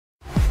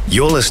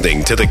You're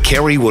listening to the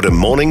Kerry Woodham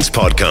Mornings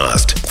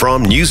podcast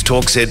from News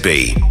Talk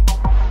ZB.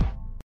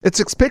 It's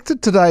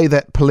expected today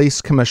that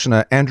Police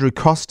Commissioner Andrew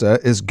Coster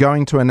is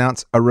going to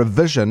announce a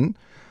revision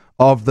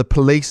of the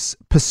police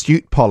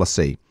pursuit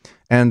policy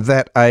and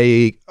that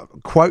a,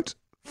 quote,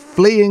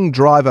 fleeing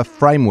driver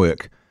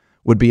framework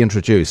would be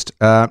introduced.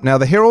 Now,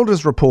 the Herald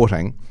is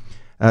reporting,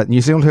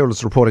 New Zealand Herald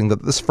is reporting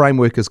that this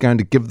framework is going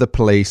to give the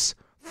police,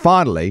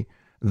 finally,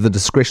 the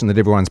discretion that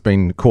everyone's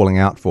been calling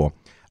out for.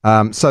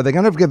 So they're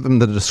going to give them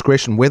the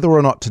discretion whether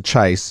or not to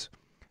chase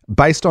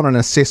based on an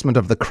assessment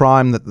of the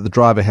crime that the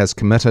driver has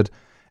committed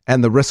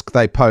and the risk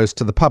they pose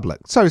to the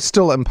public. So it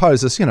still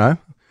imposes,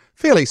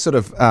 fairly sort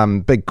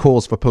of big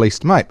calls for police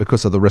to make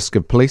because of the risk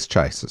of police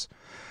chases.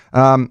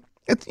 You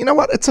know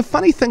what? It's a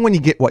funny thing when you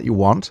get what you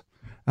want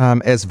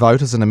as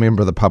voters and a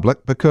member of the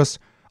public, because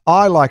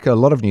I, like a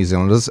lot of New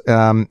Zealanders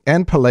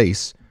and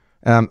police,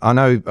 I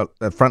know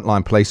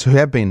frontline police who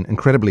have been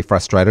incredibly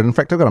frustrated. In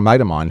fact, I've got a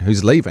mate of mine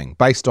who's leaving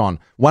based on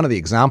one of the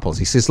examples.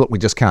 He says, look, we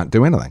just can't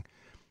do anything.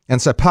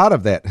 And so part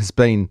of that has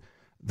been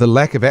the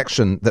lack of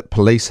action that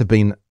police have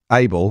been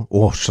able,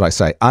 or should I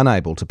say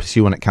unable, to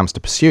pursue when it comes to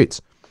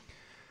pursuits.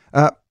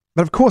 But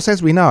of course,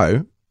 as we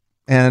know,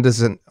 and it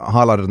is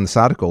highlighted in this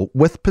article,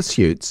 with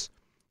pursuits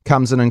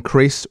comes an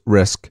increased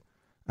risk,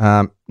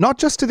 not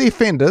just to the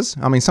offenders.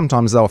 I mean,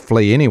 sometimes they'll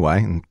flee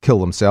anyway and kill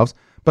themselves,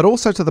 but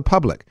also to the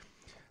public.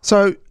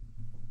 So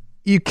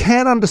you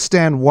can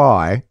understand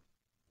why,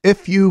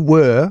 if you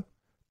were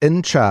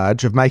in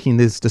charge of making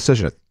these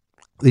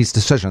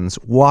decisions,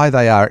 why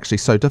they are actually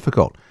so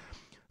difficult.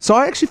 So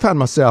I actually found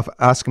myself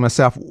asking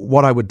myself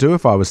what I would do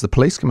if I was the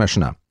police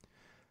commissioner.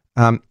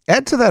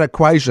 Add to that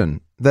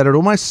equation that it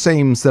almost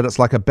seems that it's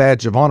like a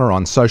badge of honour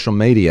on social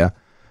media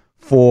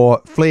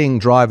for fleeing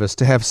drivers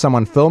to have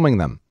someone filming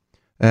them,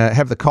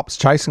 have the cops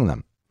chasing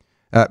them.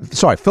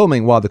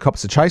 Filming while the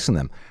cops are chasing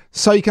them.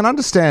 So you can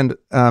understand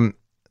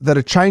that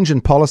a change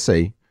in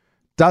policy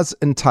does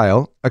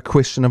entail a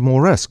question of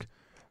more risk.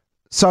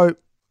 So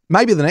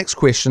maybe the next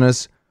question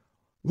is,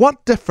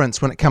 what difference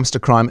when it comes to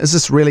crime is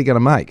this really going to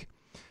make?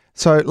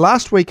 So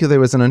last week there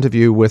was an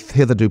interview with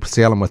Heather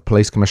Duplessis-Allen with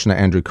Police Commissioner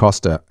Andrew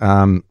Coster,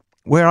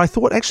 where I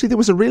thought actually there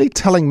was a really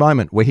telling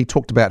moment where he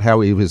talked about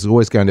how he was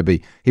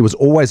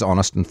always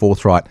honest and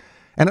forthright.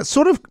 And it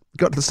sort of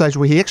got to the stage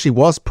where he actually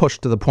was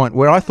pushed to the point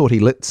where I thought he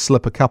let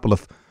slip a couple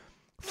of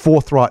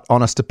forthright,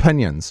 honest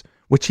opinions,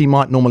 which he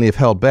might normally have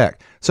held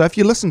back. So if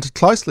you listened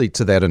closely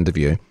to that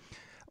interview,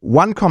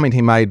 one comment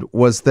he made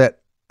was that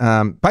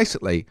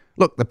basically,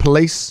 look, the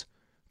police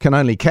can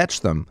only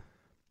catch them,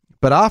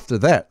 but after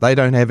that, they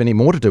don't have any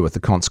more to do with the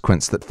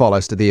consequence that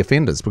follows to the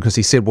offenders, because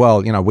he said,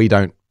 well, we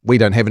don't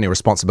have any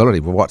responsibility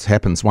for what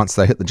happens once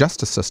they hit the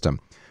justice system,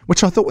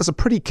 which I thought was a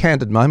pretty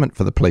candid moment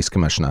for the police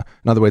commissioner.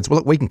 In other words, well,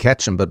 look, we can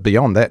catch them, but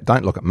beyond that,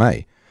 don't look at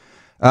me.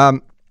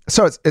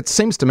 So it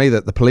seems to me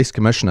that the police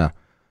commissioner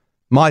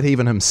might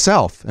even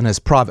himself, in his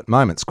private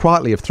moments,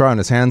 quietly have thrown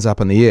his hands up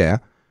in the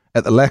air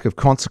at the lack of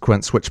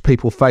consequence which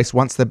people face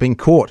once they've been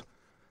caught,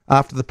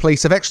 after the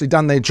police have actually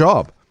done their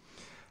job.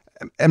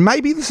 And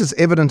maybe this is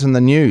evident in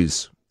the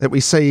news that we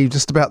see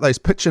just about those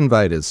pitch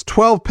invaders.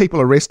 12 people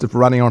arrested for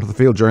running onto the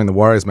field during the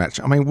Warriors match.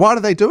 I mean, why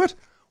do they do it?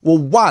 Well,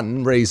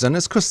 one reason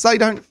is because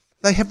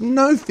they have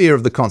no fear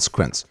of the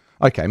consequence.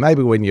 Okay,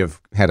 maybe when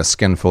you've had a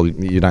skinful,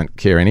 you don't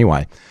care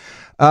anyway.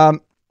 But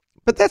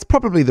that's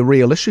probably the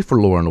real issue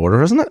for law and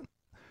order, isn't it?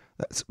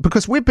 That's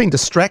because we've been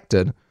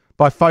distracted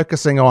by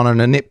focusing on an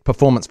inept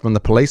performance from the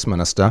police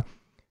minister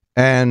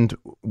and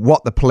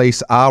what the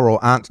police are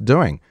or aren't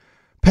doing.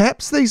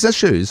 Perhaps these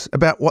issues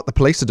about what the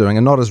police are doing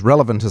are not as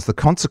relevant as the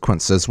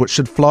consequences which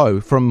should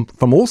flow from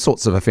all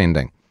sorts of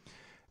offending.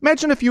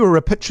 Imagine if you were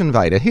a pitch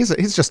invader.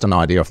 Here's just an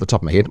idea off the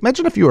top of my head.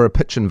 Imagine if you were a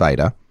pitch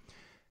invader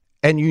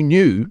and you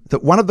knew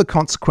that one of the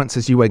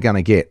consequences you were going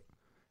to get,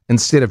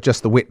 instead of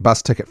just the wet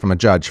bus ticket from a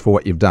judge for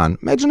what you've done,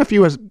 imagine if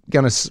you were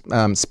going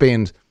to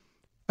spend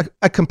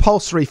a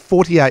compulsory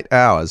 48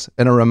 hours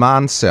in a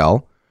remand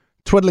cell,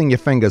 twiddling your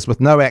fingers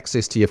with no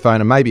access to your phone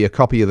and maybe a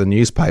copy of the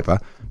newspaper,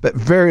 but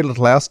very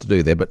little else to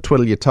do there but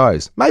twiddle your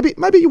toes. Maybe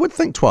you would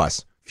think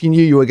twice if you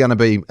knew you were going to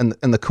be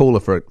in the cooler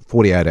for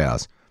 48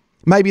 hours.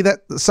 Maybe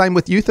that's the same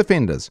with youth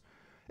offenders.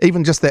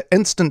 Even just that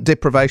instant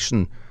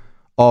deprivation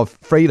of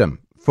freedom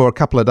for a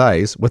couple of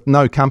days with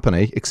no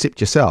company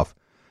except yourself.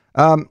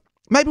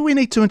 Maybe we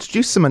need to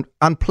introduce some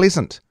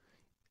unpleasant,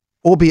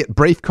 albeit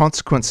brief,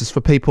 consequences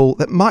for people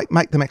that might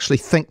make them actually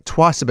think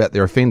twice about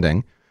their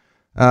offending.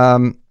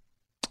 Look,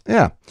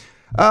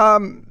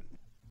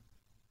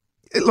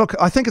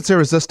 I think it's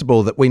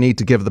irresistible that we need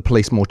to give the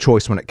police more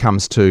choice when it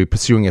comes to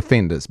pursuing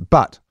offenders.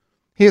 But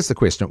here's the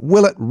question.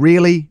 Will it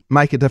really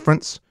make a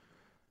difference?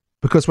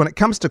 Because when it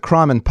comes to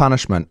crime and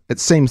punishment, it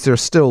seems there are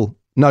still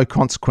no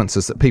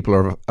consequences that people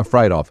are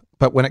afraid of.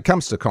 But when it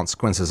comes to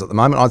consequences at the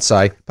moment, I'd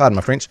say, pardon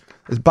my French,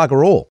 it's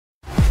bugger all.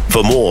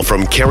 For more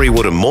from Kerry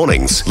Woodham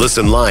Mornings,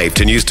 listen live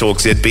to News Talk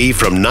ZB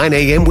from 9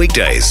 a.m.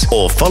 weekdays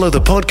or follow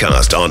the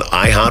podcast on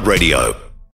iHeartRadio.